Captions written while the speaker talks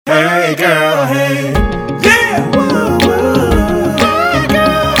Hey girl, hey, yeah, woo, woo. Hey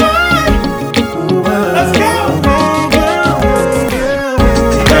girl, hey, woo, let's go. Hey girl,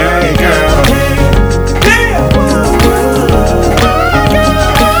 hey, yeah, woo, woo. Hey girl,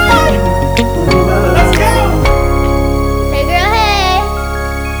 hey, woo, let's go. Hey girl, hey.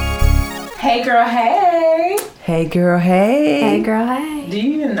 Hey girl, hey. Hey girl, hey. Hey girl, hey. Do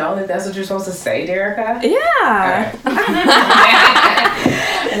you even know that that's what you're supposed to say, Dereka? Yeah.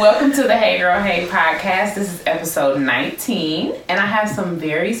 Welcome to the Hey Girl, Hey podcast. This is episode 19, and I have some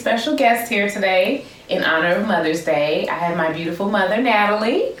very special guests here today in honor of Mother's Day. I have my beautiful mother,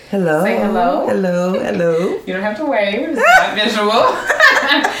 Natalie. Hello. Say hello. Hello, hello. You don't have to wave, it's not visual.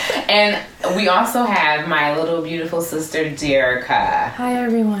 And we also have my little beautiful sister, Dereka. Hi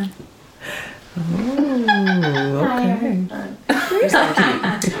everyone. Ooh, okay. You're so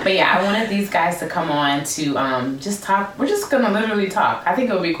cute. But yeah, I wanted these guys to come on to just talk. We're just gonna literally talk. I think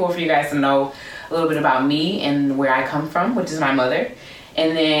it would be cool for you guys to know a little bit about me and where I come from, which is my mother.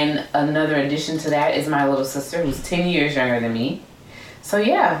 And then another addition to that is my little sister, who's 10 years younger than me. So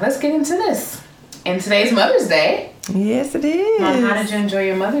yeah, let's get into this. And today's Mother's Day. Yes, it is. Mom, how did you enjoy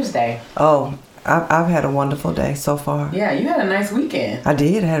your Mother's Day? Oh, I've had a wonderful day so far. Yeah, you had a nice weekend. I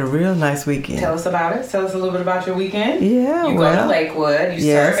did. I had a real nice weekend. Tell us about it. Tell us a little bit about your weekend. Yeah, You go to Lakewood. You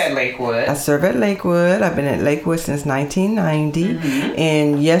yes. serve at Lakewood. I serve at Lakewood. I've been at Lakewood since 1990. Mm-hmm.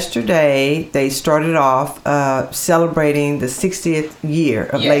 And yesterday, they started off celebrating the 60th year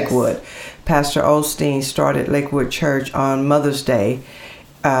of Yes. Lakewood. Pastor Osteen started Lakewood Church on Mother's Day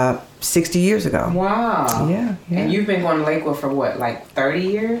 60 years ago. Wow. Yeah. And you've been going to Lakewood for what, like 30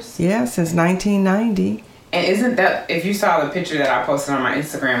 years? Yeah, since 1990. And isn't that, if you saw the picture that I posted on my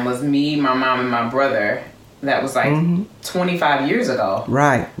Instagram, was me, my mom, and my brother. That was like 25 years ago.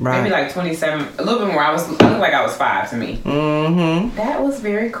 Right. Maybe like 27, a little bit more. I looked like I was 5 to me. Mm-hmm. That was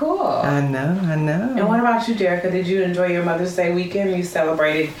very cool. I know. And what about you, Dereka? Did you enjoy your Mother's Day weekend? You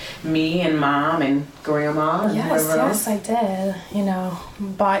celebrated me and mom and grandma and whoever else? Yes, I did. You know,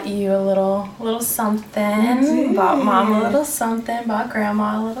 bought you a little something. You did. Bought mom a little something. Bought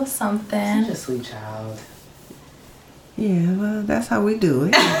grandma a little something. Such a sweet child. Yeah, well, that's how we do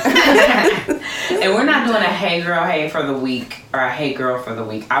it. And we're not doing a hey girl, hey for the week or a hey girl for the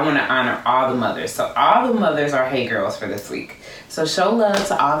week. I want to honor all the mothers. So all the mothers are hey girls for this week. So show love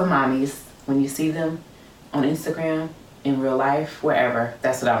to all the mommies when you see them on Instagram, in real life, wherever.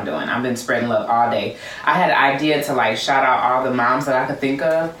 That's what I'm doing. I've been spreading love all day. I had an idea to like shout out all the moms that I could think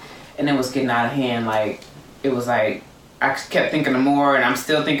of, and it was getting out of hand. Like, it was like I kept thinking of more, and I'm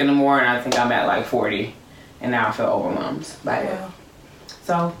still thinking of more, and I think I'm at like 40. And now I feel overwhelmed by it.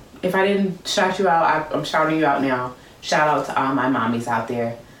 So if I didn't shout you out, I'm shouting you out now. Shout out to all my mommies out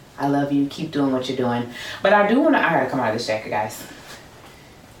there. I love you. Keep doing what you're doing. But I do want to, I gotta come out of this jacket, guys.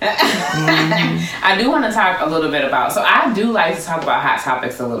 I do want to talk a little bit about, so I do like to talk about hot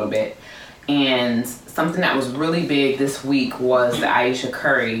topics a little bit. And something that was really big this week was the Aisha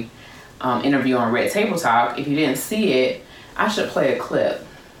Curry interview on Red Table Talk. If you didn't see it, I should play a clip,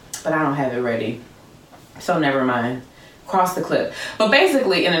 but I don't have it ready. So never mind. Cross the clip. But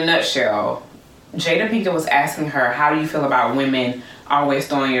basically, in a nutshell, Jada Pinkett was asking her, how do you feel about women always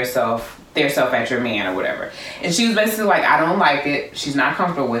throwing their self at your man or whatever? And she was basically like, I don't like it. She's not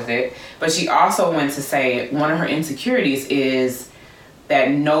comfortable with it. But she also went to say one of her insecurities is that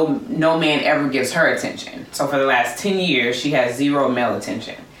no man ever gives her attention. So for the last 10 years, she has 0 male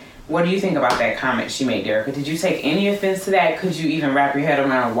attention. What do you think about that comment she made, Dereka? Did you take any offense to that? Could you even wrap your head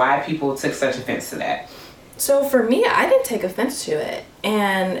around why people took such offense to that? So for me, I didn't take offense to it.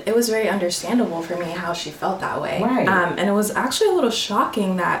 And it was very understandable for me how she felt that way. Right. And it was actually a little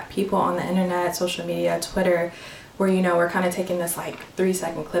shocking that people on the internet, social media, Twitter, we're kind of taking this like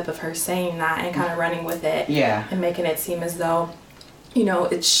 3-second clip of her saying that and kind of running with it. Yeah. And making it seem as though,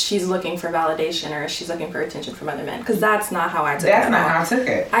 she's looking for validation or she's looking for attention from other men. Because that's not how I took it. That's not how I took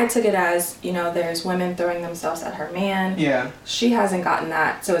it. I took it as, there's women throwing themselves at her man. Yeah. She hasn't gotten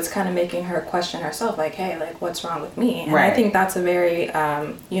that. So it's kind of making her question herself, like, hey, like, what's wrong with me? And Right. I think that's a very,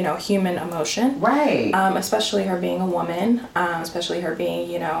 human emotion. Right. Especially her being a woman, especially her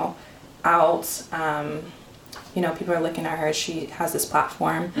being, out. People are looking at her. She has this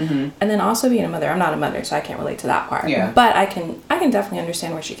platform. Mm-hmm. And then also being a mother. I'm not a mother, so I can't relate to that part. Yeah. But I can definitely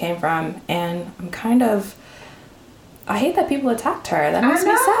understand where she came from. And I hate that people attacked her. That makes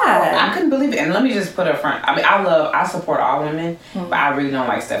me sad. I couldn't believe it. And let me just put up front. I mean, I support all women, but I really don't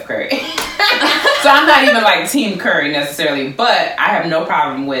like Steph Curry. So I'm not even like Team Curry necessarily, but I have no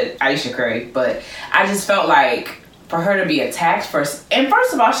problem with Aisha Curry. But I just felt like for her to be attacked first. And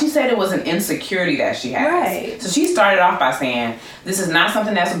first of all, she said it was an insecurity that she has. Right. So she started off by saying, this is not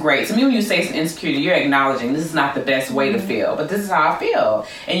something that's great. To me, when you say it's an insecurity, you're acknowledging this is not the best way to feel, but this is how I feel.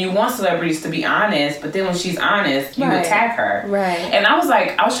 And you want celebrities to be honest, but then when she's honest, you attack her. Right. And I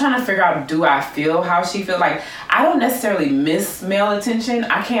was trying to figure out, do I feel how she feels? Like, I don't necessarily miss male attention.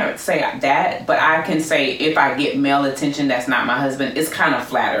 I can't say that, but I can say if I get male attention that's not my husband, it's kind of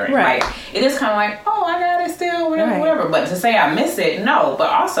flattering. Right. Like, it is kind of like, oh, I got it still, whatever. But to say I miss it, no. But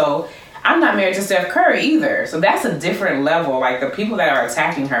also, I'm not married to Steph Curry either. So that's a different level. Like, the people that are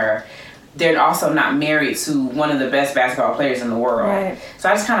attacking her, they're also not married to one of the best basketball players in the world. Right. So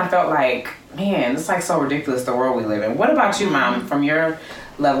I just kind of felt like, man, it's like so ridiculous, the world we live in. What about you, Mom, from your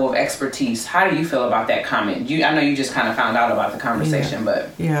level of expertise? How do you feel about that comment? I know you just kind of found out about the conversation, but...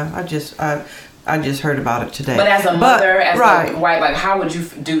 Yeah, I just heard about it today. But as a mother, as a wife, like, how would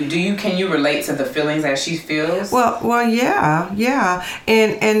you can you relate to the feelings that she feels? Well, yeah.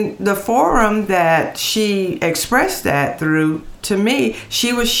 And the forum that she expressed that through, to me,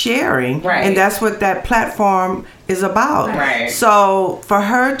 she was sharing. Right. And that's what that platform is about. Right. So for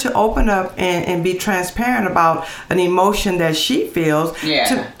her to open up and be transparent about an emotion that she feels,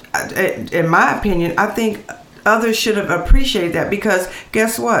 in my opinion, I think others should have appreciated that, because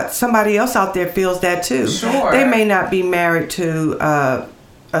guess what? Somebody else out there feels that too. Sure. They may not be married to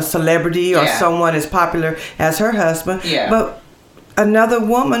a celebrity or someone as popular as her husband, but another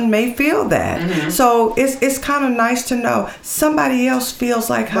woman may feel that. Mm-hmm. So it's kind of nice to know somebody else feels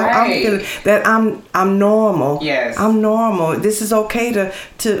like how I'm feeling, that I'm normal. Yes. I'm normal. This is okay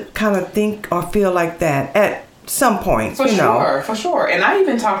to kind of think or feel like that at some point, for sure. And I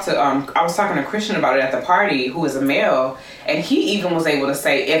even talked to I was talking to Christian about it at the party, who is a male, and he even was able to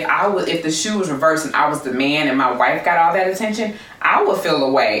say, if the shoe was reversed and I was the man and my wife got all that attention, I would feel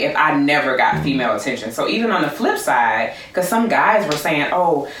away if I never got female attention. So even on the flip side, because some guys were saying,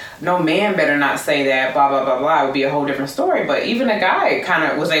 oh, no man better not say that, blah, blah, blah, blah, it would be a whole different story. But even a guy kind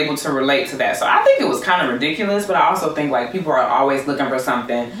of was able to relate to that. So I think it was kind of ridiculous, but I also think, like, people are always looking for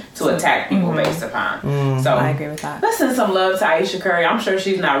something to attack people based upon. So I agree with that. Let's send some love to Aisha Curry. I'm sure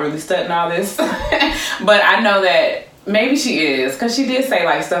she's not really studying all this, but I know that maybe she is, because she did say,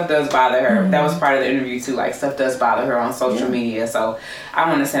 like, stuff does bother her. That was part of the interview too, like, stuff does bother her on social media. So I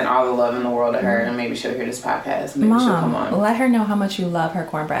want to send all the love in the world to her, and maybe she'll hear this podcast. Maybe she'll come on. Let her know how much you love her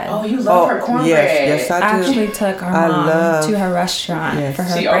cornbread. Oh, you love her cornbread. Yes, I do. I actually took her mom to her restaurant for her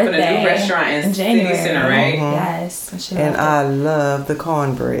birthday. She opened a new restaurant in January. City Center, right? Yes. And I love the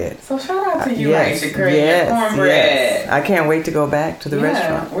cornbread. So shout out to you, Aisha Curry, your cornbread. Yes. I can't wait to go back to the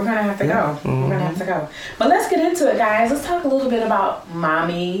restaurant. We're going to have to go. We're going to have to go. But let's get into it, guys. Let's talk a little bit about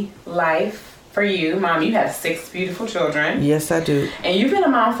mommy life for you. Mom, you have 6 beautiful children. Yes, I do. And you've been a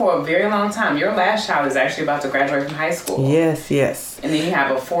mom for a very long time. Your last child is actually about to graduate from high school. Yes. And then you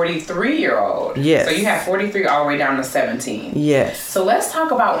have a 43-year-old. Yes. So you have 43 all the way down to 17. Yes. So let's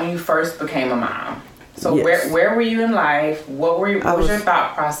talk about when you first became a mom. So where were you in life? What was your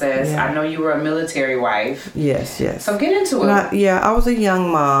thought process? Yeah. I know you were a military wife. Yes. So get into it. I was a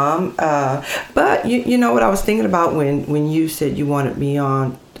young mom. But you know what I was thinking about when you said you wanted me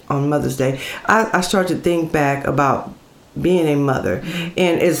on Mother's Day? I started to think back about being a mother.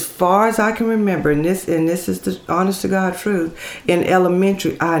 And as far as I can remember, and this is the honest to God truth, in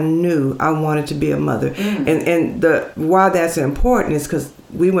elementary I knew I wanted to be a mother. And why that's important is because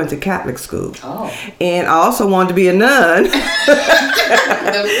we went to Catholic school. And I also wanted to be a nun.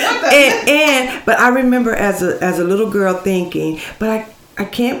 But I remember as a little girl thinking, but I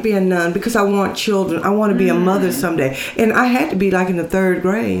can't be a nun because I want children. I want to be a mother someday. And I had to be like in the 3rd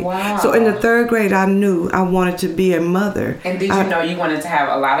grade. Wow. So in the 3rd grade, I knew I wanted to be a mother. And did you know you wanted to have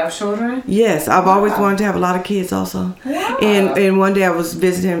a lot of children? Yes, I've always wanted to have a lot of kids also. Wow. And one day I was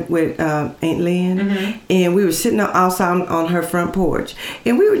visiting with Aunt Lynn, and we were sitting outside on her front porch.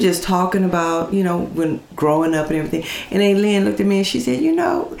 And we were just talking about, when growing up and everything. And Aunt Lynn looked at me and she said,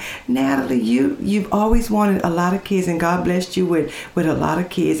 Natalie, you've always wanted a lot of kids, and God blessed you with a lot of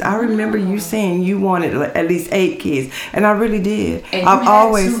kids. I remember you saying you wanted at least 8 kids, and I really did. And I've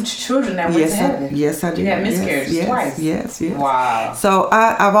always 2 children that went to heaven. Yes, I did. You had miscarriages twice. Yes. Wow. So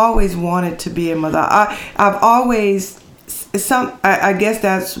I've always wanted to be a mother. I've always I guess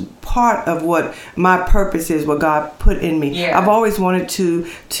that's part of what my purpose is, what God put in me. Yeah. I've always wanted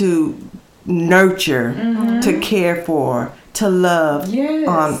to nurture, to care for, to love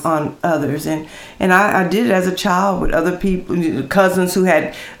on others, and I did it as a child with other people, older cousins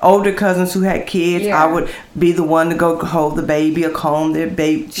who had kids. I would be the one to go hold the baby or comb their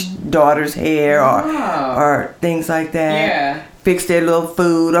baby daughter's hair or things like that. fix their little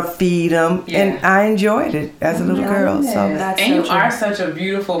food or feed them. Yeah. And I enjoyed it as a little girl. So That's and so you true. are such a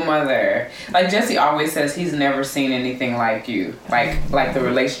beautiful mother. Like Jesse always says, he's never seen anything like you. Like the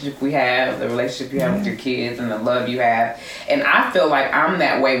relationship we have, the relationship you have with your kids, and the love you have. And I feel like I'm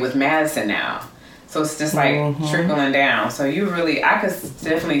that way with Madison now. So it's just like trickling down. So you really, I could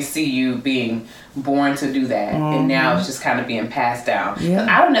definitely see you being born to do that. And now it's just kind of being passed down. Yeah.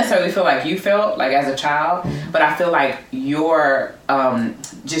 I don't necessarily feel like you felt like as a child, but I feel like your,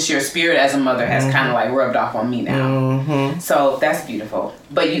 just your spirit as a mother has kind of like rubbed off on me now. So that's beautiful.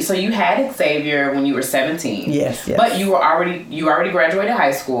 But you had Xavier when you were 17. Yes. But you already graduated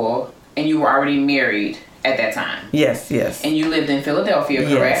high school and you were already married at that time. Yes. And you lived in Philadelphia,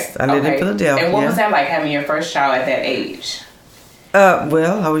 correct? Yes, I lived in Philadelphia. And what was that like having your first child at that age?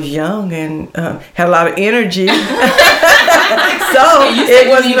 Well, I was young and had a lot of energy. So And you said it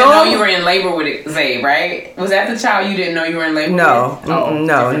you was didn't even know you were in labor with Zabe, right? Was that the child you didn't know you were in labor No, with? Oh,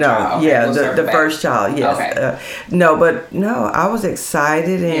 no. child. Okay, Yeah, we'll circle the back. first child. Yes. Okay. I was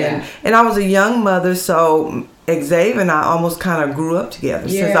excited and I was a young mother, so Xavier and I almost kind of grew up together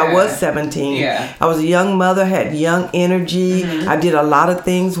since I was 17. Yeah. I was a young mother, had young energy. I did a lot of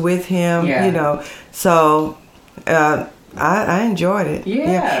things with him, So I enjoyed it.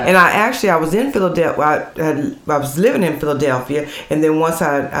 Yeah. And I was in Philadelphia. I was living in Philadelphia, and then once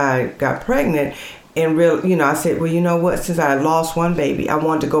I got pregnant, and I said, well, you know what? Since I had lost one baby, I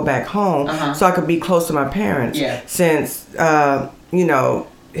wanted to go back home so I could be close to my parents. Yeah. Since my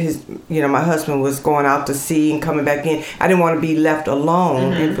husband was going out to sea and coming back in. I didn't want to be left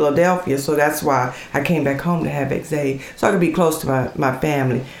alone in Philadelphia, so that's why I came back home to have Xavier, so I could be close to my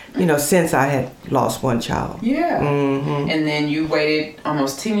family. Since I had lost one child. Yeah. And then you waited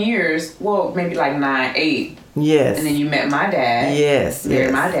almost 10 years. Well, maybe like 9, 8. Yes. And then you met my dad. Yes.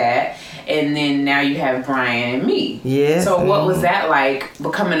 Married my dad. And then now you have Brian and me. Yes. So what was that like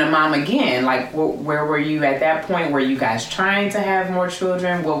becoming a mom again? Like where were you at that point? Were you guys trying to have more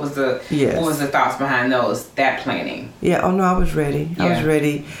children? What was the thoughts behind that planning? Yeah. Oh no, I was ready. Yeah. I was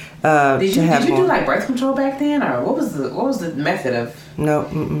ready. Did you do like birth control back then, or what was the method of? No.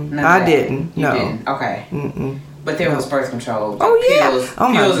 I didn't. You no. didn't? Okay. But there was birth control. Oh yeah. Pills,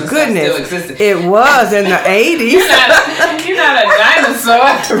 oh pills my and goodness. Stuff still existed. It was in the 80s. You're not a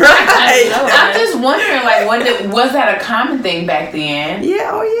dinosaur. Right. I'm just wondering, like, was that a common thing back then? Yeah.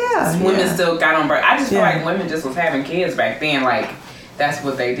 Oh yeah. Women yeah. still got on birth. I just feel like women just was having kids back then. Like that's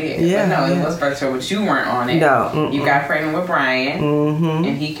what they did. Yeah. But no, it was birth control, but you weren't on it. No. You got pregnant with Brian,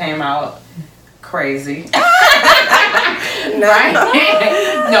 and he came out crazy.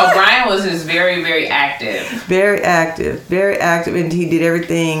 Brian was just very, very active. Very active, and he did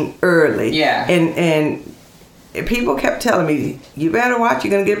everything early. Yeah. And people kept telling me, you better watch,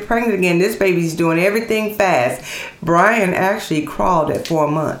 you're going to get pregnant again. This baby's doing everything fast. Brian actually crawled at 4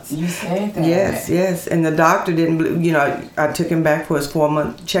 months. You said that. Yes. And the doctor didn't believe, I took him back for his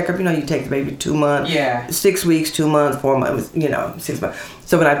 4-month checkup. You take the baby 2 months. Yeah. 6 weeks, 2 months, 4 months, 6 months.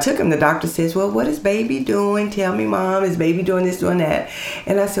 So when I took him, the doctor says, well, what is baby doing? Tell me, Mom, is baby doing this, doing that?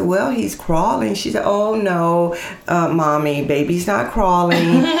 And I said, well, he's crawling. She said, oh, no, Mommy, baby's not crawling.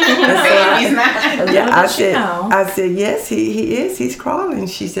 Baby's not. Yeah, I said, yes, he is. He's crawling.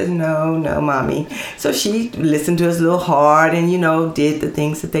 She said, no, Mommy. So she listened to his little heart and, did the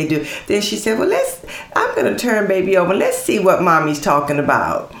things that they do. Then she said, well, I'm going to turn baby over. Let's see what Mommy's talking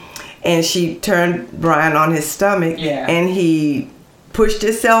about. And she turned Brian on his stomach and he pushed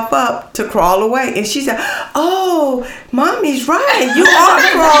himself up to crawl away. And she said, oh, Mommy's right. You are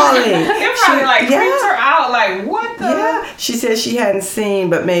crawling. It probably creeps her out. Like, what the? Yeah. She said she hadn't seen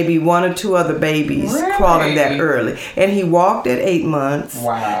but maybe 1 or 2 other babies crawling that early. And he walked at 8 months.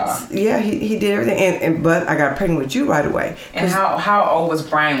 Wow. Yeah, he did everything. But I got pregnant with you right away. And how old was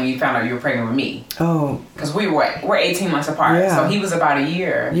Brian when you found out you were pregnant with me? Oh. Because we're 18 months apart. Yeah. So he was about a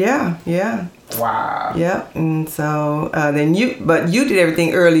year. Yeah. Wow. Yeah. And so then you did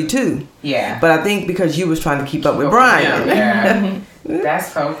everything early too. Yeah. But I think because you was trying to keep up with Brian. Yeah.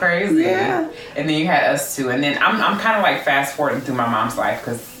 That's so crazy. Yeah. And then you had us too. And then I'm kind of like fast forwarding through my mom's life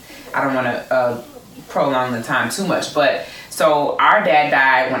because I don't want to prolong the time too much. But so our dad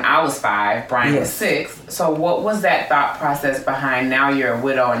died when I was 5. Brian was 6. So what was that thought process behind now you're a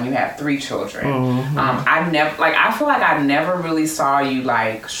widow and you have 3 children? I feel like I never really saw you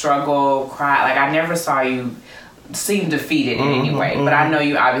like struggle, cry. Like I never saw you seem defeated in any way, but I know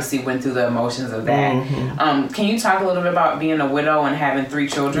you obviously went through the emotions of that. Can you talk a little bit about being a widow and having 3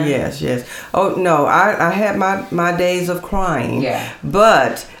 children? Yes. Oh no, I had my days of crying. Yeah.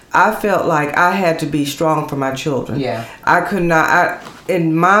 But I felt like I had to be strong for my children. Yeah. I could not.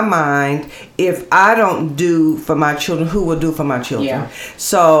 in my mind, if I don't do for my children, who will do for my children? Yeah.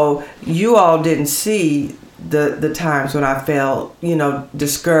 So you all didn't see the times when I felt,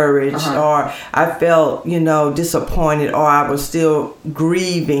 discouraged, or I felt, disappointed, or I was still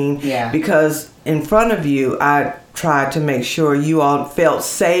grieving, because in front of you, I tried to make sure you all felt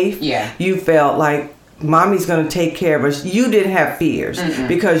safe. Yeah. You felt like Mommy's going to take care of us. You didn't have fears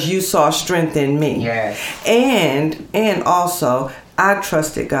because you saw strength in me. Yes. And also, I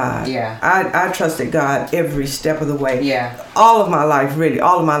trusted God. Yeah. I trusted God every step of the way. Yeah. All of my life, really,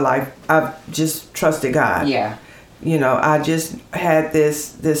 all of my life, I've just trusted God. Yeah. I just had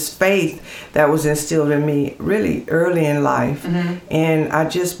this faith that was instilled in me really early in life. And I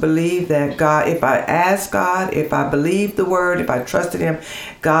just believed that God, if I asked God, if I believed the word, if I trusted him,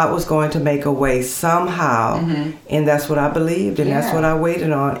 God was going to make a way somehow. And that's what I believed, and that's what I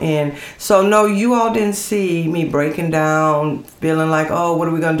waited on. And so, no, you all didn't see me breaking down, feeling like, oh, what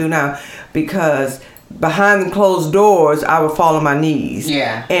are we going to do now? Because behind the closed doors, I would fall on my knees.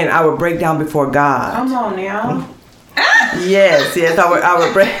 Yeah. And I would break down before God. Come on now. Yes, I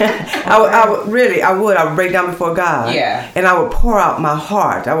would break. I would break down before God. Yeah. And I would pour out my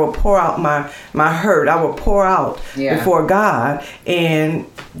heart. I would pour out my hurt. I would pour out before God, and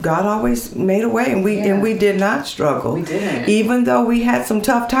God always made a way, and we did not struggle. We didn't. Even though we had some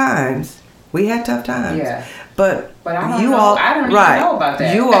tough times. We had tough times. Yeah. But I don't you know. all, I don't even right? know about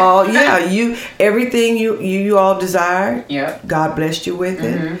that. You all, everything you all desired. Yep. God blessed you with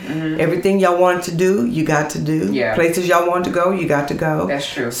it. Everything y'all wanted to do, you got to do. Yeah. Places y'all wanted to go, you got to go. That's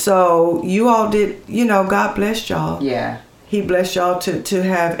true. So you all did. God blessed y'all. Yeah. He blessed y'all to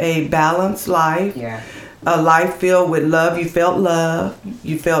have a balanced life. Yeah. A life filled with love. You felt love.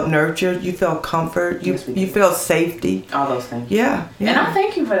 You felt nurtured. You felt comfort. You felt safety. All those things. Yeah. And I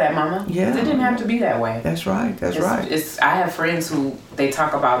thank you for that, Mama. Yeah. 'Cause it didn't have to be that way. That's right. That's right. I have friends who they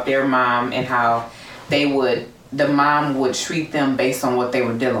talk about their mom and how the mom would treat them based on what they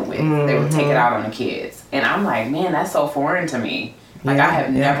were dealing with. They would take it out on the kids. And I'm like, man, that's so foreign to me. Like, I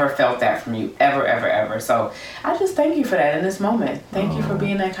have never felt that from you, ever, ever, ever. So I just thank you for that in this moment. Thank you for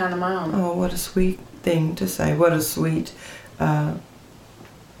being that kind of mom. Oh, what a sweet thing to say. What a sweet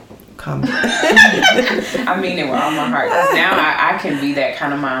comment. I mean it with all my heart. 'Cause now I can be that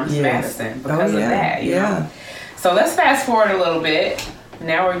kind of mom to Madison because of that. You know? So let's fast forward a little bit.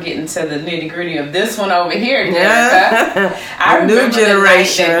 Now we're getting to the nitty gritty of this one over here, Dereka. I remember new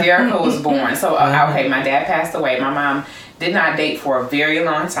generation. the night that Dereka was born. So, okay, my dad passed away. My mom did not date for a very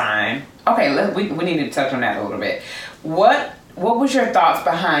long time. Okay, we need to touch on that a little bit. What was your thoughts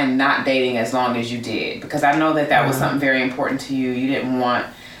behind not dating as long as you did? Because I know that was something very important to you. You didn't want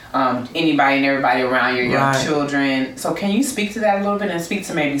anybody and everybody around your young children. So can you speak to that a little bit and speak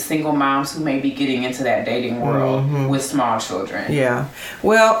to maybe single moms who may be getting into that dating world with small children? Yeah.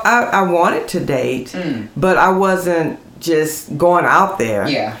 Well, I wanted to date, but I wasn't just going out there.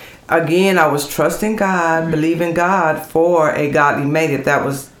 Yeah. Again, I was trusting God, believing God for a godly mate, if that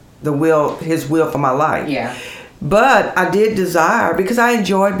was His will for my life. Yeah. But I did desire, because I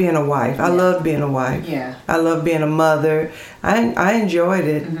enjoyed being a wife. I loved being a wife. Yeah. I loved being a mother. I enjoyed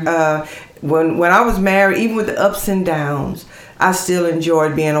it. When I was married, even with the ups and downs, I still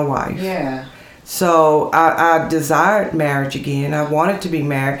enjoyed being a wife. Yeah. So I desired marriage again. I wanted to be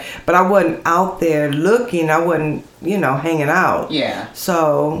married, but I wasn't out there looking. I wasn't, hanging out. Yeah.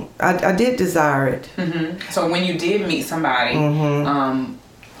 So I did desire it. So when you did meet somebody,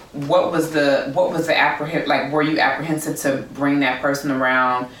 what was the were you apprehensive to bring that person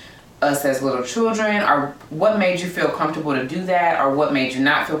around us as little children, or what made you feel comfortable to do that, or what made you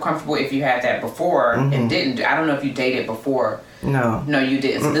not feel comfortable if you had that before and didn't do? I don't know if you dated before. No, you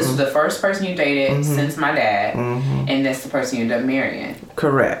didn't. So this was the first person you dated since my dad, and that's the person you ended up marrying.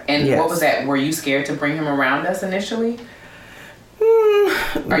 Correct. And what was that? Were you scared to bring him around us initially? Or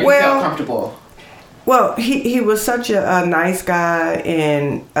you felt comfortable? Well, he was such a nice guy,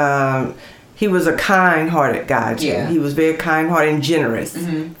 and he was a kind-hearted guy too. Yeah. He was very kind-hearted and generous,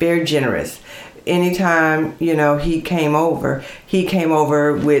 very generous. Anytime he came over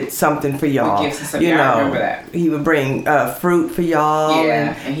with something for y'all. With gifts and stuff. I remember that. He would bring fruit for y'all.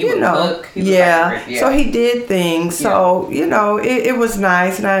 Yeah, and he would cook. Yeah, so he did things. So it was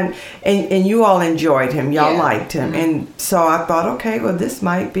nice, and you all enjoyed him. Y'all liked him, and so I thought, okay, well this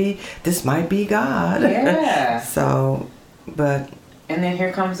might be God. Yeah. So, but. And then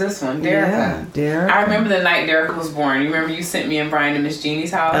here comes this one, Dereka. Yeah, Dereka. I remember the night Dereka was born. You remember you sent me and Brian to Miss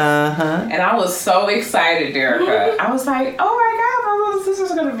Jeannie's house? And I was so excited, Dereka. I was like, oh my God, my little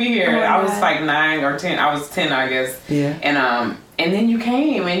sister's going to be here. I was like 9 or 10. I was 10, I guess. Yeah. And And then you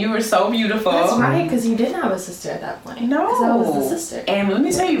came, and you were so beautiful. That's right, because you didn't have a sister at that point. No. Because I was the sister. And let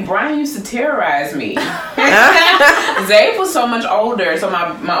me tell you, Brian used to terrorize me. Zabe was so much older. So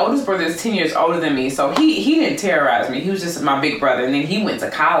my oldest brother is 10 years older than me. So he didn't terrorize me. He was just my big brother. And then he went to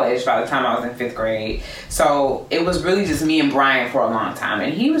college by the time I was in 5th grade. So it was really just me and Brian for a long time.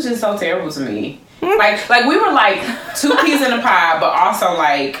 And he was just so terrible to me. Like we were like 2 peas in a pod, but also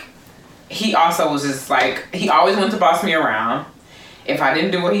like, he also was just like, he always wanted to boss me around. If I didn't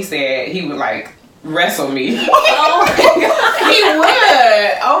do what he said, he would like wrestle me. Oh my God. He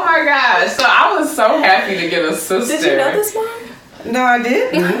would. Oh my gosh. So I was so happy to get a sister. Did you know this, Mom? No, I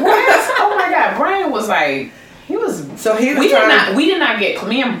didn't. What? Oh my God. Brian was like, he was. So he was we did not get,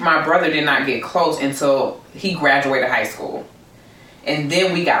 me and my brother did not get close until he graduated high school. And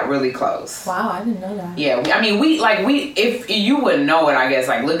then we got really close. Wow, I didn't know that. Yeah, if you wouldn't know it, I guess,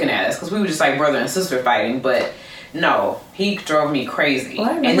 like looking at us, because we were just like brother and sister fighting, but no, he drove me crazy. Well,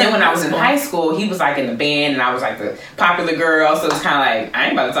 and then when I was in high school, he was like in the band, and I was like the popular girl, so it was kind of like, I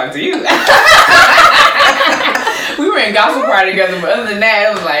ain't about to talk to you. We were in gospel choir together, but other than that,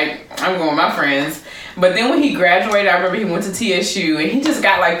 it was like, I'm going with my friends. But then when he graduated, I remember he went to TSU, and he just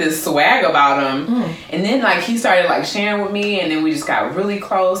got like this swag about him. And then like he started like sharing with me, and then we just got really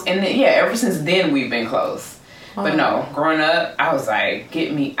close. And then, yeah, ever since then we've been close. But no, growing up, I was like,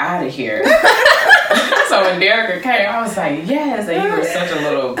 get me out of here. So when Dereka came, I was like, yes, and you were such a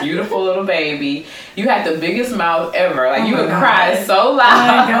little, beautiful little baby. You had the biggest mouth ever. Like, you would cry so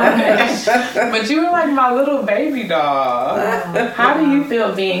loud. But you were like my little baby doll. How do you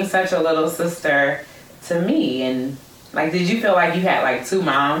feel being such a little sister to me? And, like, did you feel like you had, like, 2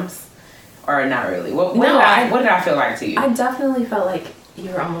 moms? Or not really? What did I feel like to you? I definitely felt like you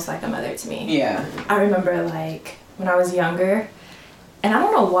were almost like a mother to me. Yeah. I remember, like, when I was younger, and I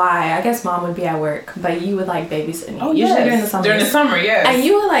don't know why, I guess Mom would be at work, but you would, like, babysit me. Oh, usually yes. during the summer. During the summer, yes. And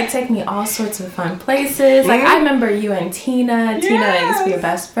you would, like, take me all sorts of fun places. Like, I remember you and Tina. Yes. Tina used to be your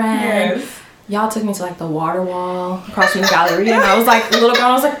best friend. Yes. Y'all took me to, like, the water wall across from the gallery, and I was, like, a little girl,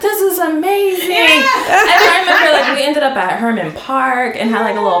 I was like, this is amazing. Yeah. And I remember, like, we ended up at Herman Park and had,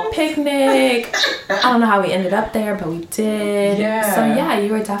 like, a little picnic. I don't know how we ended up there, but we did. Yeah. So, yeah,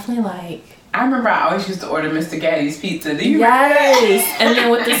 you were definitely, like... I remember I always used to order Mr. Gaddy's pizza. Do you remember? Yes, and then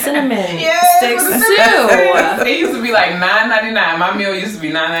with the cinnamon sticks too. It used to be like $9.99. My meal used to be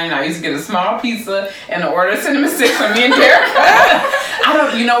 $9.99. I used to get a small pizza and order cinnamon sticks for me and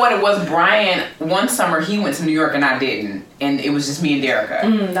Dereka. You know what it was? Brian, one summer he went to New York and I didn't, and it was just me and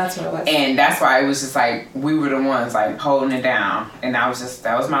Dereka. That's what it was. And that's why it was just like we were the ones like holding it down, and that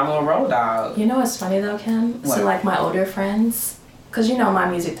was my little road dog. You know what's funny though, Kim? What? So like my older friends. Because, you know, my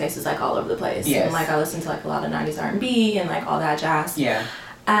music taste is, like, all over the place. Yes. And, like, I listen to, like, a lot of 90s R&B and, like, all that jazz. Yeah.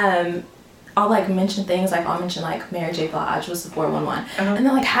 I'll, like, mention things. Like, I'll mention, like, Mary J. Blige was the 411. And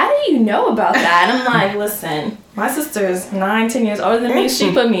they're like, how do you know about that? And I'm like, listen, my sister is 9-10 years older than me.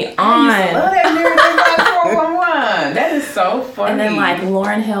 She put me on. I love that Mary J. Blige 411. That is so funny. And then, like,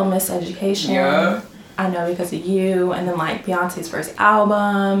 Lauryn Hill, Miseducation. Yeah. I know because of you. And then, like, Beyonce's first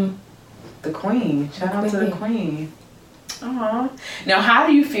album. The Queen. Shout out to the Queen. Aww. Now, how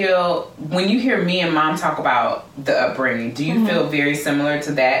do you feel when you hear me and Mom talk about the upbringing? Do you feel very similar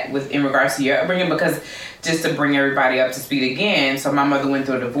to that in regards to your upbringing? Because just to bring everybody up to speed again, so my mother went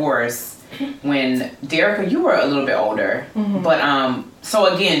through a divorce when Dereka, you were a little bit older, but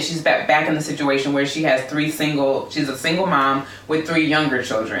so again, she's back in the situation where she has she's a single mom with 3 younger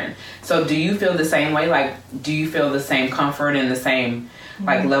children. So do you feel the same way? Like, do you feel the same comfort and the same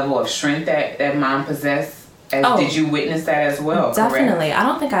like level of strength that Mom possessed? Did you witness that as well? Definitely. Correct? I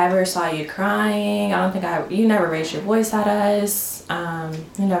don't think I ever saw you crying. I don't think you never raised your voice at us.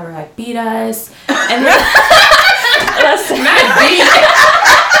 You never like beat us. And then, listen, Not beat.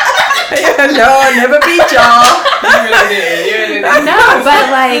 No, I never beat y'all. You really did. no, but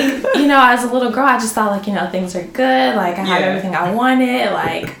like, you know, as a little girl, I just thought like, you know, things are good. Like I had everything I wanted.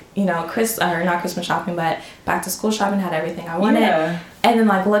 Like, you know, not Christmas shopping, but back to school shopping, had everything I wanted. Yeah. And then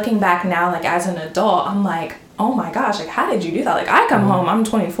like looking back now, like as an adult, I'm like, oh my gosh, like how did you do that? Like I come home, I'm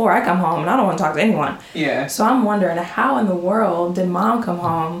 24, I come home and I don't want to talk to anyone. Yeah. So I'm wondering how in the world did Mom come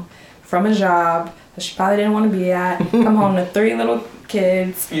home from a job that she probably didn't want to be at, come home to 3 little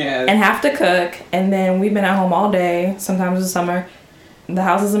kids and have to cook, and then we've been at home all day, sometimes in the summer. The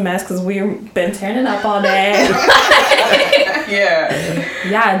house is a mess because we've been tearing it up all day.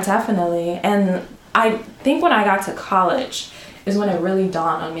 Yeah, definitely. And I think when I got to college is when it really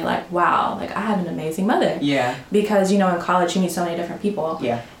dawned on me, like, wow, like I had an amazing mother. Yeah. Because, you know, in college you meet so many different people.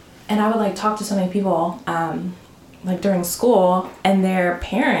 Yeah. And I would like talk to so many people, like during school, and their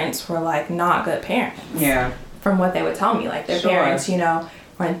parents were like not good parents. Yeah. from what they would tell me. Like their Sure. parents, you know,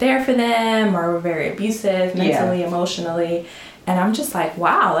 weren't there for them or were very abusive mentally, emotionally. And I'm just like,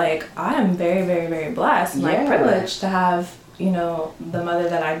 wow, like I am very, very, very blessed and like privileged to have, you know, the mother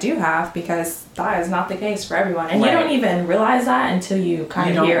that I do have, because that is not the case for everyone. And you don't even realize that until you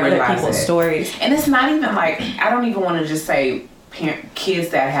kind of hear other people's stories. And it's not even like, I don't even want to just say kids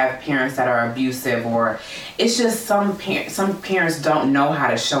that have parents that are abusive, or it's just some parents don't know how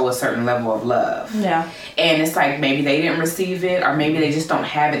to show a certain level of love. Yeah. And it's like maybe they didn't receive it, or maybe they just don't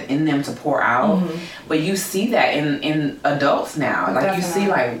have it in them to pour out. But you see that in adults now. Like you see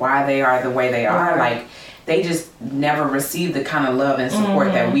like why they are the way they are. Like they just never received the kind of love and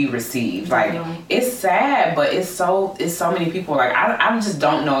support that we received. Like it's sad, but it's so many people. Like I just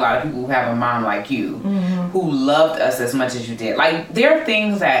don't know a lot of people who have a mom like you who loved us as much as you did. Like there are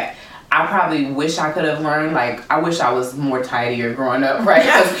things that I probably wish I could have learned. Like I wish I was more tidier growing up, right?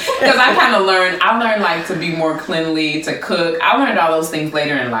 Because I kind of learned like to be more cleanly, to cook. I learned all those things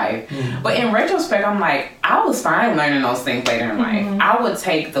later in life. But in retrospect, I'm like, I was fine learning those things later in life. I would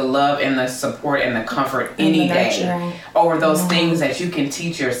take the love and the support and the comfort any day over those things that you can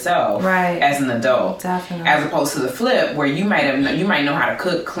teach yourself as an adult. Definitely. As opposed to the flip, where you might know how to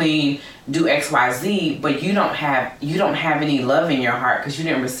cook, clean, do XYZ, but you don't have any love in your heart because you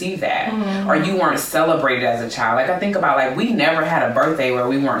didn't receive that, or you weren't celebrated as a child. Like I think about, like, we never had a birthday where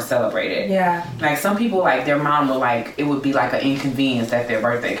we weren't celebrated. Yeah. Like some people, like their mom would, like, it would be like an inconvenience that their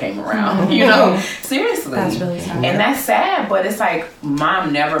birthday came around. You know, seriously. That's really sad. And that's sad, but it's like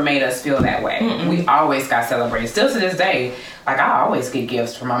mom never made us feel that way. We always got celebrated. Still to this day. Like, I always get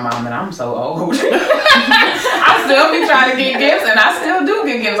gifts from my mom, and I'm so old. I still be trying to get gifts, and I still do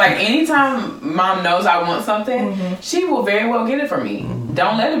get gifts. Like, anytime mom knows I want something, she will very well get it for me.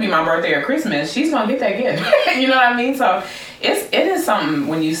 Don't let it be my birthday or Christmas. She's going to get that gift. You know what I mean? So, it is something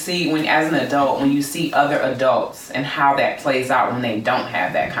when you see, as an adult, when you see other adults and how that plays out when they don't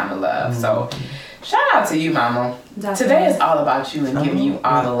have that kind of love. So, shout out to you, Mama. Definitely. Today is all about you and giving you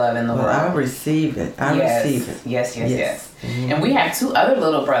all the love in the world. I receive it. Receive it. Yes. And we have two other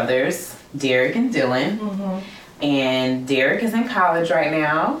little brothers, Derek and Dylan. And Derek is in college right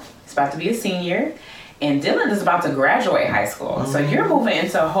now. He's about to be a senior. And Dylan is about to graduate high school. So you're moving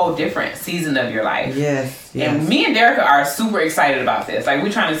into a whole different season of your life. Yes. And me and Dereka are super excited about this. Like,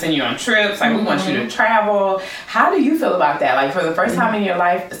 we're trying to send you on trips. Like, we want you to travel. How do you feel about that? Like, for the first time in your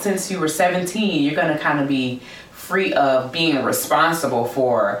life since you were 17, you're going to kind of be free of being responsible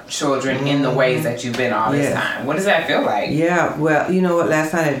for children in the ways that you've been all this time. What does that feel like? Yeah, well, you know what?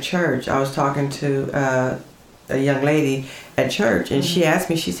 Last night at church, I was talking to a young lady at church, and she asked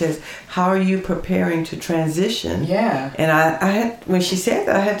me, she says, how are you preparing to transition? Yeah. And I had, when she said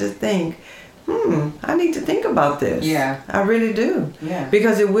that, I had to think, I need to think about this. Yeah. I really do. Yeah.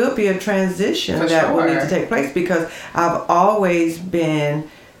 Because it will be a transition will need to take place, because I've always been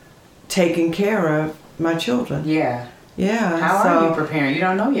taking care of my children. Yeah. Yeah. How are you preparing? You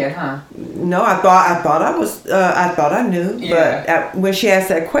don't know yet, huh? No, I thought I was. I thought I knew. Yeah. But when she asked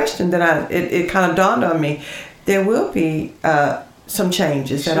that question, then it kind of dawned on me. There will be some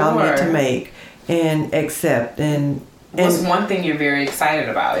changes that I'll need to make and accept. And what's one thing you're very excited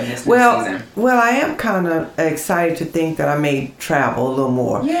about in this new season? Well, I am kind of excited to think that I may travel a little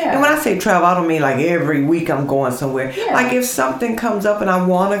more. Yeah. And when I say travel, I don't mean like every week I'm going somewhere. Yeah. Like if something comes up and I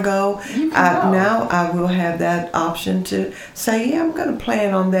want to go, now I will have that option to say, I'm going to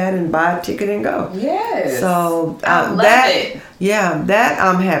plan on that and buy a ticket and go. Yes. So I love it. Yeah, that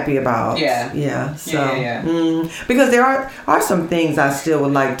I'm happy about. Yeah. Yeah. So, yeah. Because there are some things I still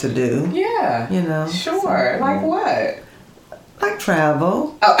would like to do. Yeah. You know. Sure. Like what? Like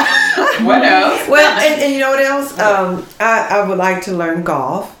travel. Oh. What else? Well, and you know what else? I would like to learn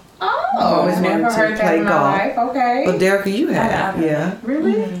golf. Oh, I've always never wanted to heard that play in my golf. life. Okay. But Dereka, you have. Yeah.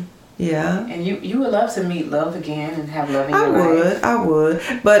 Really? Yeah. And you would love to meet love again and have love in your life? I would.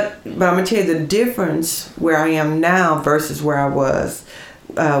 But I'm going to tell you the difference where I am now versus where I was,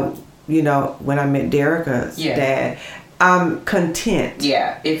 when I met Dereka's dad. I'm content.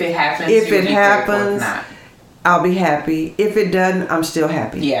 Yeah. If it happens, I'll be happy. If it doesn't, I'm still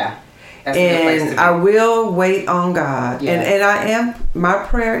happy. Yeah. That's a good place to be. I will wait on God. Yeah. And I am, my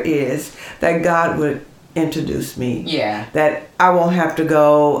prayer is that God would introduce me. Yeah. That I won't have to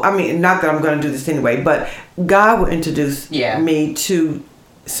go, I mean, not that I'm going to do this anyway, but God will introduce me to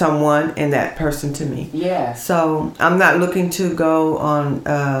someone and that person to me. Yeah. So I'm not looking to go on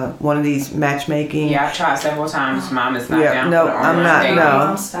one of these matchmaking. Yeah, I've tried several times. Mom is not down. No, for the I'm not.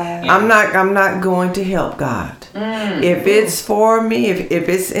 dating. No, I'm not going to help God. If it's for me, if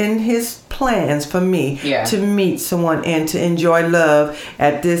it's in His plan plans for me Yeah. to meet someone and to enjoy love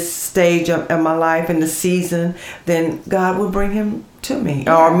at this stage of my life and the season, then God will bring him to me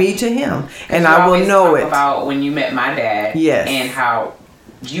or me to him, and I will know it. About when you met my dad, Yes. and how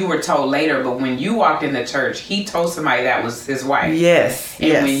you were told later, but when you walked in the church, he told somebody that was his wife. Yes. And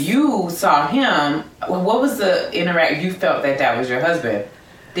yes. when you saw him, what was the interaction? You felt that was your husband.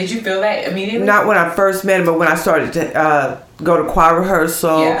 Did you feel that immediately? Not when I first met him, but when I started to go to choir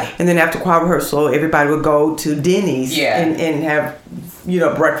rehearsal, and then after choir rehearsal, everybody would go to Denny's and have,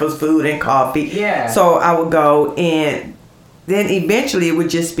 breakfast food and coffee. Yeah. So I would go, and then eventually it would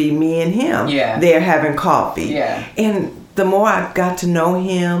just be me and him there having coffee. Yeah. And the more I got to know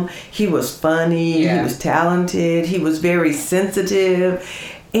him, he was funny, he was talented, he was very sensitive.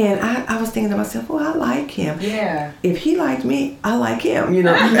 And I was thinking to myself, well, I like him. Yeah. If he liked me, I like him.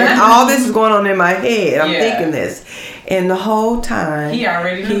 And all this is going on in my head. I'm thinking this. And the whole time. He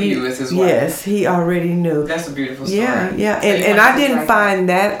already knew you as his wife. Yes, he already knew. That's a beautiful story. Yeah. So and I didn't find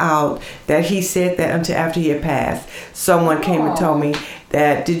that out, that he said that until after he had passed. Someone came and told me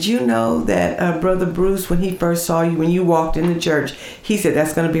that, did you know that Brother Bruce, when he first saw you, when you walked in the church, he said,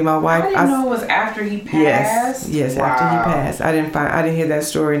 that's going to be my wife. I didn't know it was after he passed. Yes, wow. after he passed. I didn't hear that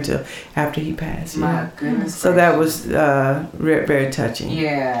story until after he passed. My goodness. So that was very touching.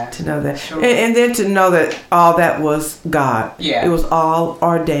 Yeah. To know that. Sure. And then to know that all that was God. Yeah. It was all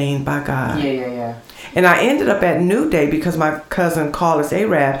ordained by God. Yeah. And I ended up at New Day because my cousin Carlos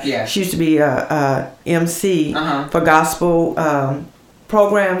Arab, she used to be a MC for gospel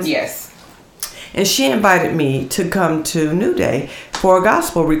programs. Yes. And she invited me to come to New Day for a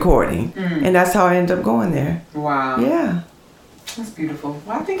gospel recording. And that's how I ended up going there. Wow. Yeah. That's beautiful.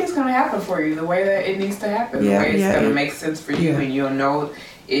 Well, I think it's going to happen for you the way that it needs to happen. Yeah, the way it's going to make sense for you, and you'll know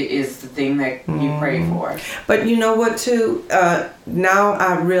it is the thing that you prayed for. But you know what, too? Now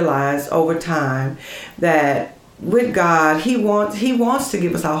I realize over time that with God, He wants to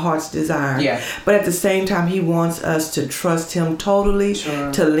give us our heart's desire. Yeah. But at the same time, He wants us to trust Him totally,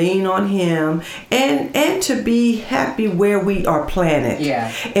 to lean on Him, and to be happy where we are planted.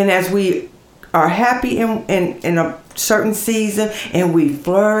 Yeah. And as we are happy in a certain season, and we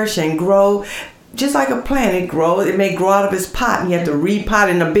flourish and grow, just like a plant, it may grow out of its pot, and you have to repot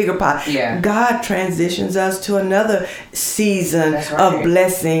in a bigger pot. Yeah. God transitions us to another season of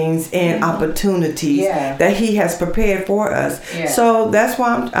blessings and opportunities that He has prepared for us. Yeah. So that's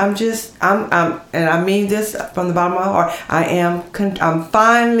why I'm and I mean this from the bottom of my heart. I'm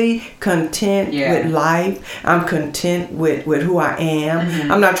finally content with life. I'm content with who I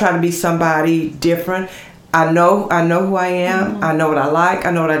am. I'm not trying to be somebody different. I know who I am. I know what I like.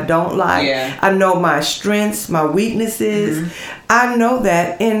 I know what I don't like. Yeah. I know my strengths, my weaknesses. I know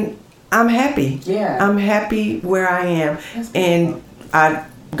that, and I'm happy. Yeah. I'm happy where I am. And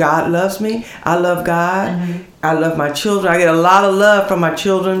God loves me. I love God. I love my children. I get a lot of love from my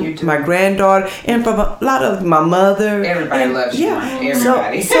children, my granddaughter, and from a lot of my mother. Everybody loves you.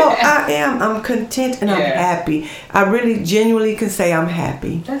 Everybody. So I'm content and I'm happy. I really genuinely can say I'm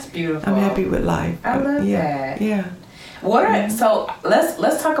happy. That's beautiful. I'm happy with life. I love that. Yeah. So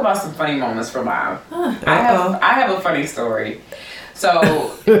let's talk about some funny moments for Mom. I have a funny story.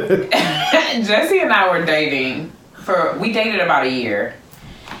 So Jesse and I were dating we dated about a year,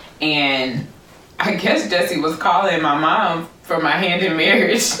 and I guess Jesse was calling my mom for my hand in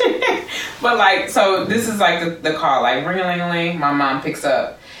marriage. But so this is the call, ring-a-ling-a-ling. My mom picks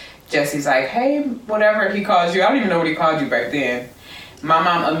up. Jesse's like, hey, whatever he calls you. I don't even know what he called you back then. My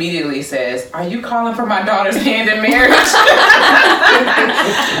mom immediately says, are you calling for my daughter's hand in marriage?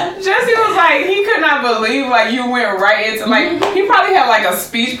 Jesse was like, he could not believe you went right into he probably had a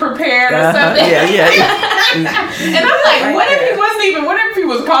speech prepared or something. Yeah. And I'm like, what if he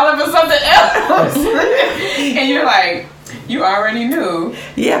was calling for something else? And you're like, you already knew.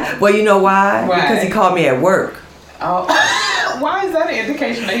 Yeah. Well, you know why? Because he called me at work. Oh, why is that an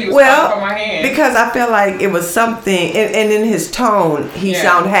indication that he was calling for my hand? Because I felt like it was something, and in his tone, he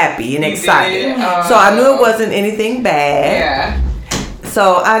sounded happy and excited. So I knew it wasn't anything bad. Yeah.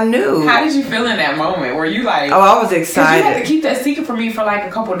 So I knew. How did you feel in that moment? Were you like... Oh, I was excited. You had to keep that secret from me for a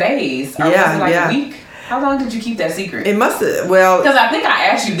couple days. Or was it a week? How long did you keep that secret? It must have, because I think I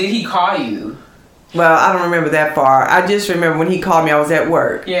asked you, did he call you? Well, I don't remember that far. I just remember when he called me, I was at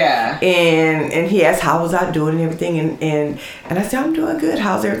work. Yeah. And he asked how was I doing and everything, and I said, I'm doing good.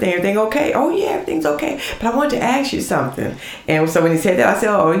 How's everything? Everything okay? Oh yeah, everything's okay. But I wanted to ask you something. And so when he said that, I said,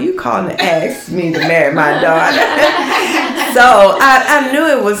 oh, you calling to ask me to marry my daughter? So I knew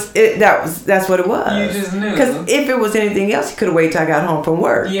that's what it was. You just knew. Because if it was anything else, he could have waited till I got home from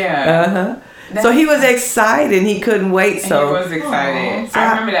work. Yeah. So he was excited. He couldn't wait. So he was excited. Aww.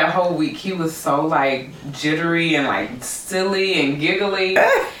 I remember that whole week he was so like jittery and like silly and giggly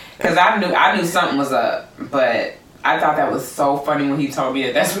because I knew something was up, but I thought that was so funny when he told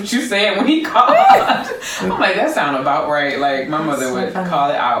me that's what you said when he called. I'm like, that sounded about right. Like my mother would call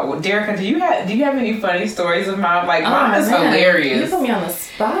it out. Well, Dereka, do you have any funny stories of mom? Like mom is hilarious. You put me on the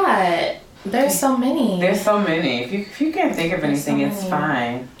spot. There's so many. There's so many. If you can't think of anything, it's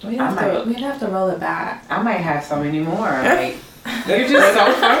fine. We'd have to roll it back. I might have so many more. Like you're just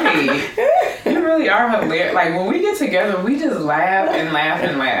so funny. You really are hilarious. Like when we get together, we just laugh and laugh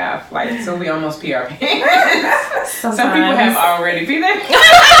and laugh. Like until we almost pee our pants. Some people have already peed their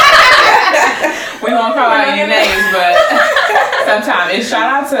We won't call out any names, but sometimes. And shout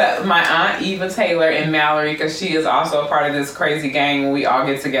out to my aunt Eva Taylor and Mallory because she is also a part of this crazy gang. When we all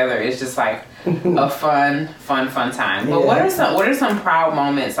get together, it's just like a fun time. But what are some proud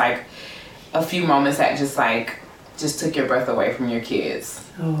moments? Like a few moments that just took your breath away from your kids.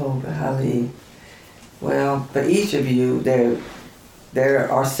 Oh golly. Well, for each of you,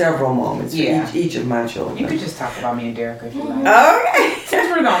 there are several moments for each of my children. You could just talk about me and Dereka if you like. Okay. Since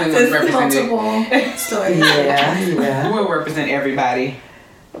we're the only ones represented. Multiple stories. Yeah. We'll represent everybody.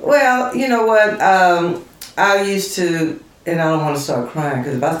 Well, you know what? I used to, and I don't want to start crying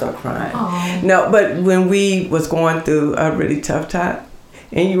because if I start crying. Aww. No, but when we was going through a really tough time,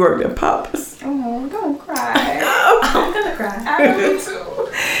 and you worked at Papa's. Oh, don't cry. I'm gonna cry. I love you too.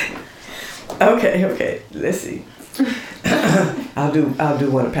 Okay. Let's see. I'll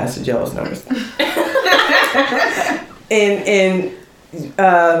do one of Pastor Joe's numbers. and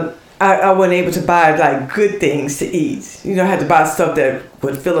I wasn't able to buy like good things to eat. I had to buy stuff that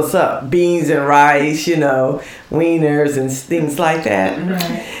would fill us up. Beans and rice, wieners and things like that.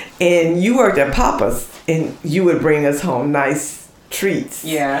 Right. And you worked at Papa's and you would bring us home nice treats.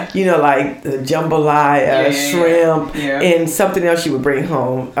 Yeah. Like the jambalaya, shrimp, and something else you would bring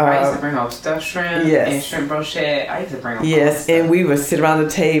home. I used to bring home stuffed shrimp and shrimp brochette. I used to bring home Yes, and we would sit around the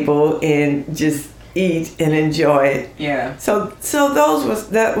table and just eat and enjoy it. Yeah. So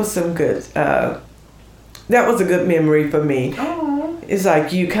that was some good. That was a good memory for me. Oh. It's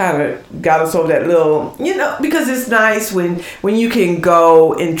like you kind of got us over that little, because it's nice when you can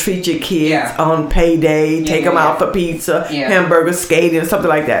go and treat your kids on payday, take them out for pizza, hamburger, skating, or something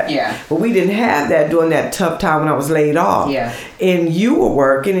like that. Yeah. But we didn't have that during that tough time when I was laid off. Yeah. And you were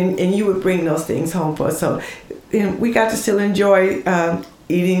working and you would bring those things home for us. So and we got to still enjoy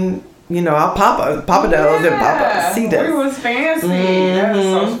eating. Our Papa does and Papa C does. We was fancy. That was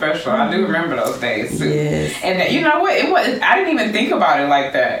so special. I do remember those days too. Yes. And you know what? I didn't even think about it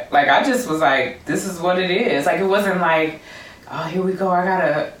like that. Like I just was like, this is what it is. Like it wasn't like, oh, here we go. I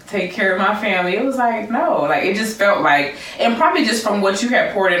gotta take care of my family. It was like, no. Like it just felt like, and probably just from what you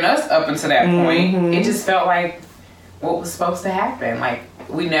had poured in us up until that point, it just felt like what was supposed to happen. Like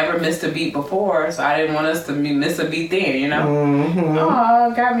we never missed a beat before, so I didn't want us to miss a beat then,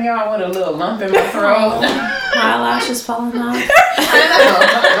 Oh, got me all with a little lump in my throat. My eyelashes falling off.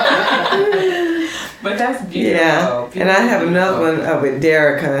 But that's beautiful. Yeah, and I have another one with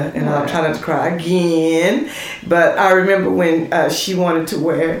Dereka, and I'll try not to cry again. But I remember when she wanted to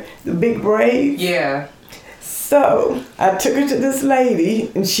wear the big braids. Yeah. So I took her to this lady,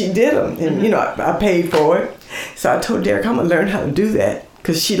 and she did them, and I paid for it. So I told Dereka, I'm gonna learn how to do that.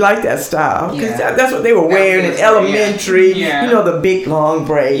 Because she liked that style. Because that's what they were wearing in elementary. Yeah. The big long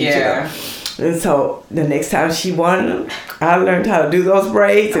braids. Yeah. And so the next time she wanted them, I learned how to do those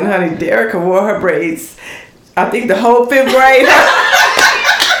braids. And honey, Dereka wore her braids, I think the whole 5th grade.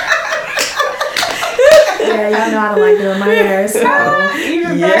 Yeah, y'all know I don't like doing my hair. So.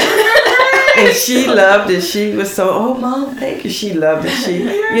 And she loved it. She was so, oh, Mom, thank you. She loved it. She,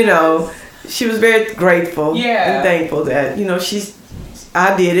 she was very grateful and thankful that,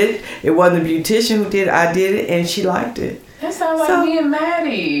 I did it. It wasn't a beautician who did it. I did it, and she liked it. That sounds like me and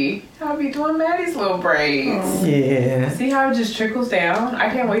Maddie. I'll be doing Maddie's little braids. Yeah. See how it just trickles down? I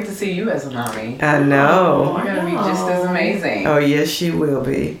can't wait to see you as a mommy. I know. You're going to be just as amazing. Oh, yes, she will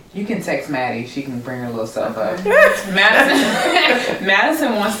be. You can text Maddie. She can bring her little stuff up.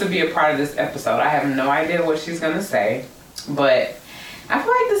 Madison wants to be a part of this episode. I have no idea what she's going to say, but I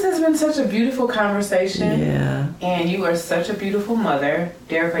feel like this has been such a beautiful conversation. Yeah. And you are such a beautiful mother.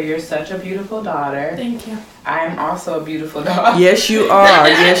 Dereka, you're such a beautiful daughter. Thank you. I am also a beautiful daughter. Yes, you are.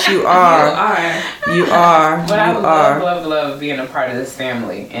 Yes, you are. You are. But I would love being a part of this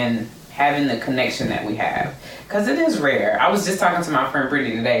family and having the connection that we have. Because it is rare. I was just talking to my friend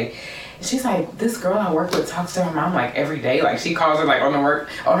Brittany today, She's like, this girl I work with talks to her mom like every day. Like she calls her like on her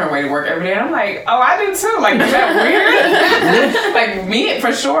way to work every day. And I'm like, oh, I do too. Like, is that weird? Like me,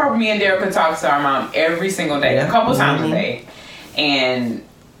 for sure, me and Dereka talk to our mom every single day, a couple times a day. And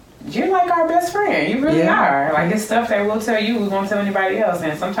you're like our best friend. You really are. Like it's stuff that we'll tell you, we won't tell anybody else.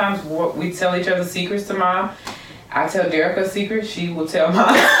 And sometimes we tell each other secrets to mom. I tell Dereka a secret, she will tell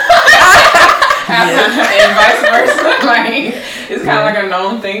mom. And vice versa. Like it's kind of like a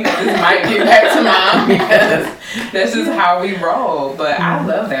known thing that this might get back to mom because that's just how we roll. But I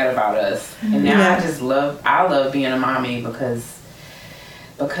love that about us. And now I love being a mommy because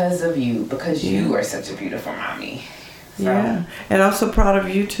of you. Because you are such a beautiful mommy. So. Yeah, and I'm so proud of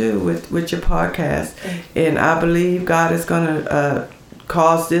you too with your podcast. And I believe God is going to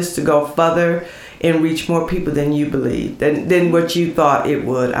cause this to go further and reach more people than you believe, than what you thought it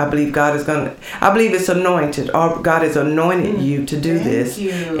would. I believe I believe it's anointed, or God has anointed you to do this.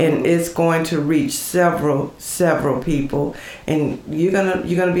 And it's going to reach several people, and you're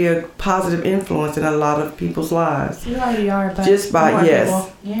gonna be a positive influence in a lot of people's lives. You already are, but just by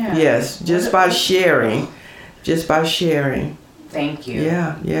by sharing. Thank you.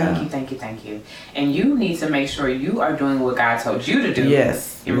 Yeah. Thank you. And you need to make sure you are doing what God told you to do.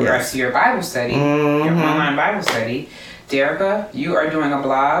 Yes. In regards to your Bible study, your online Bible study. Dereka, you are doing a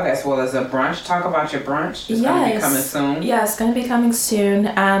blog as well as a brunch. Talk about your brunch. It's going to be coming soon. Yeah, it's going to be coming soon.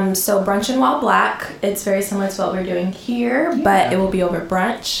 So Brunch and While Black, it's very similar to what we're doing here, but it will be over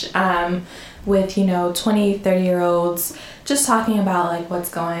brunch with, 20, 30-year-olds just talking about like what's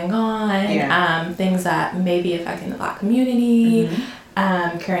going on, things that may be affecting the Black community,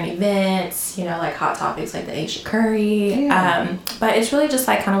 current events, like hot topics like the Aisha Curry. But it's really just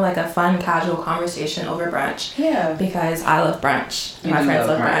like kind of like a fun, casual conversation over brunch. Yeah. Because I love brunch. My friends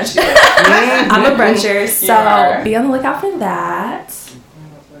love brunch. I'm a bruncher, so be on the lookout for that.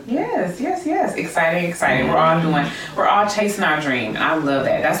 Yes. Exciting. We're all chasing our dream. And I love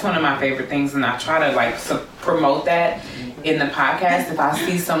that. That's one of my favorite things, and I try to like promote that in the podcast if I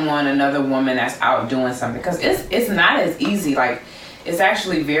see another woman that's out doing something, because it's not as easy. Like it's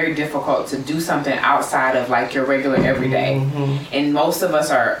actually very difficult to do something outside of like your regular everyday. And most of us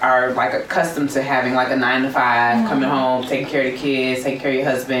are like accustomed to having like a 9 to 5, coming home, taking care of the kids, taking care of your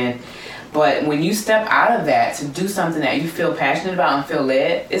husband. But when you step out of that to do something that you feel passionate about and feel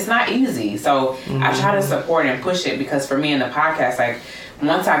led, it's not easy. So I try to support and push it, because for me in the podcast, like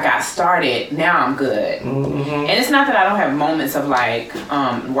once I got started, now I'm good. And it's not that I don't have moments of like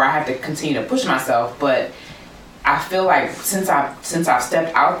where I have to continue to push myself, but I feel like since I've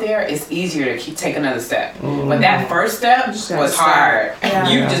stepped out there, it's easier to take another step. But that first step was hard.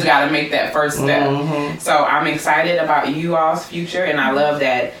 You just got to make that first step. So I'm excited about you all's future, and I love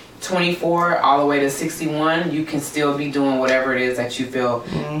that 24 all the way to 61, you can still be doing whatever it is that you feel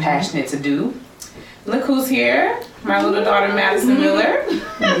passionate to do. Look who's here. My little daughter, Madison Miller.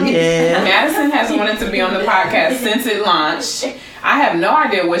 Madison has wanted to be on the podcast since it launched. I have no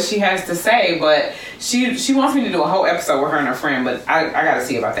idea what she has to say, but she wants me to do a whole episode with her and her friend, but I got to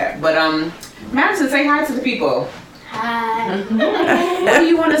see about that. But Madison, say hi to the people. Hi. What do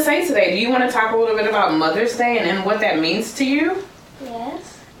you want to say today? Do you want to talk a little bit about Mother's Day and what that means to you? Yes.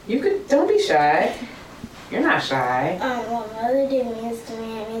 You could, don't be shy. You're not shy. What Mother's Day means to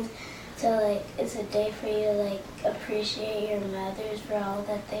me, it means it's a day for you to like appreciate your mothers for all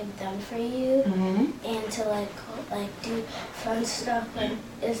that they've done for you, and to like do fun stuff, but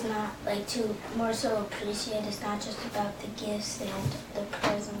it's not like to more so appreciate. It's not just about the gifts and the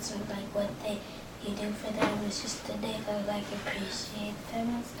presents and like what you do for them. It's just a day to like appreciate them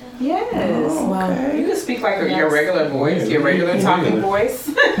and stuff. Yes. Okay. You can speak like your regular voice, your regular talking voice.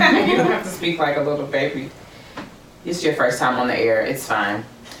 You don't have to speak like a little baby. It's your first time on the air. It's fine.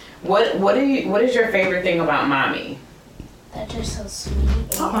 What is your favorite thing about mommy? They're just so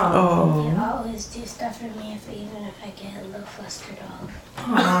sweet. And they always do stuff for me, even if I get a little flustered off.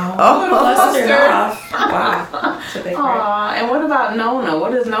 Flustered off. Wow. That's a big part. And what about Nona?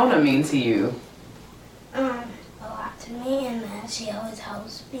 What does Nona mean to you? A lot to me, and that she always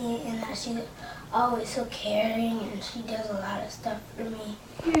helps me, and that she's always so caring, and she does a lot of stuff for me.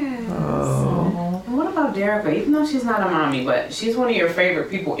 Yes. Oh. And what about Dereka? Even though she's not a mommy, but she's one of your favorite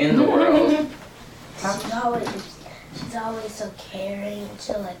people in the world. She's always so caring, and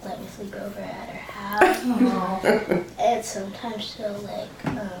she'll like let me sleep over at her house. And sometimes she'll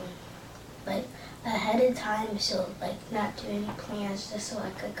like ahead of time she'll like not do any plans just so I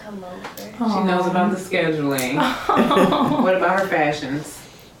could come over. She knows about the scheduling. What about her fashions?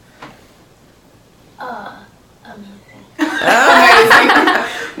 Amazing.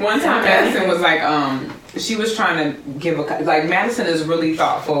 One time Madison was like, she was trying to give Madison is really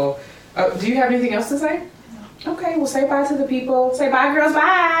thoughtful Do you have anything else to say? Okay, well, say bye to the people. Say bye, girls,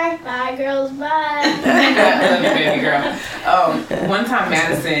 bye. Bye, girls. Bye. I love you, baby girl. One time,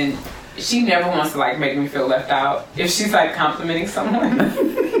 Madison, she never wants to like make me feel left out. If she's like complimenting someone,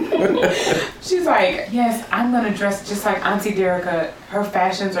 she's like, "Yes, I'm gonna dress just like Auntie Dereka. Her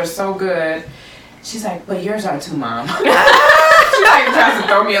fashions are so good." She's like, "But yours are too, Mom." She like tries to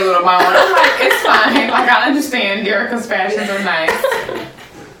throw me a little bone. I'm like, "It's fine. Like I understand. Dereka's fashions are nice."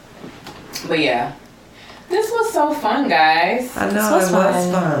 But yeah. This was so fun, guys. I know, it was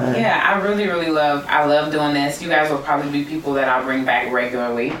fun. Yeah, I really love doing this. You guys will probably be people that I'll bring back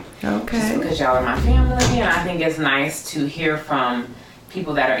regularly. Okay. Just because y'all are my family, and I think it's nice to hear from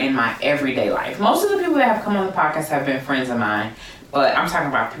people that are in my everyday life. Most of the people that have come on the podcast have been friends of mine, but I'm talking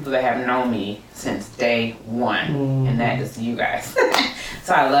about people that have known me since day one, and that is you guys.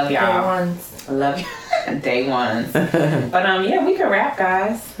 So I love y'all. Day ones. I love you. Day ones. But yeah, we can wrap,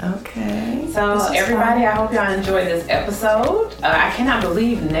 guys. Okay. So everybody, I hope y'all enjoyed this episode. I cannot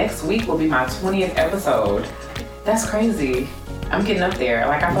believe next week will be my 20th episode. That's crazy. I'm getting up there.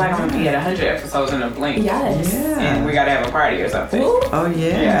 Like I feel like I'm gonna be at 100 episodes in a blink. Yes. Yeah. And we gotta have a party or something. Ooh. Oh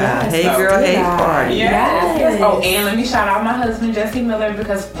yeah. Yes. Hey So girl, do hey that. party. Yes. Oh, and let me shout out my husband, Jesse Miller,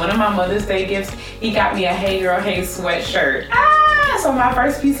 because one of my Mother's Day gifts, he got me a Hey Girl, Hey sweatshirt. So my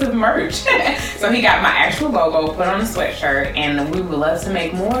first piece of merch. So he got my actual logo put on the sweatshirt, and we would love to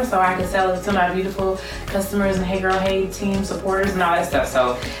make more so I can sell it to my beautiful customers and Hey Girl, Hey team supporters and all that stuff.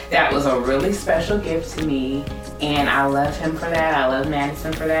 So that was a really special gift to me, and I love him for that. I love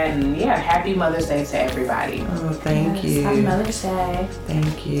Madison for that, and yeah, happy Mother's Day to everybody. Oh, thank you. Happy Mother's Day.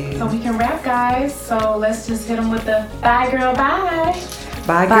 Thank you. So we can wrap, guys. So let's just hit them with the bye, girl, bye.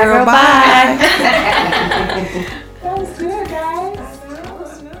 Bye, girl, bye.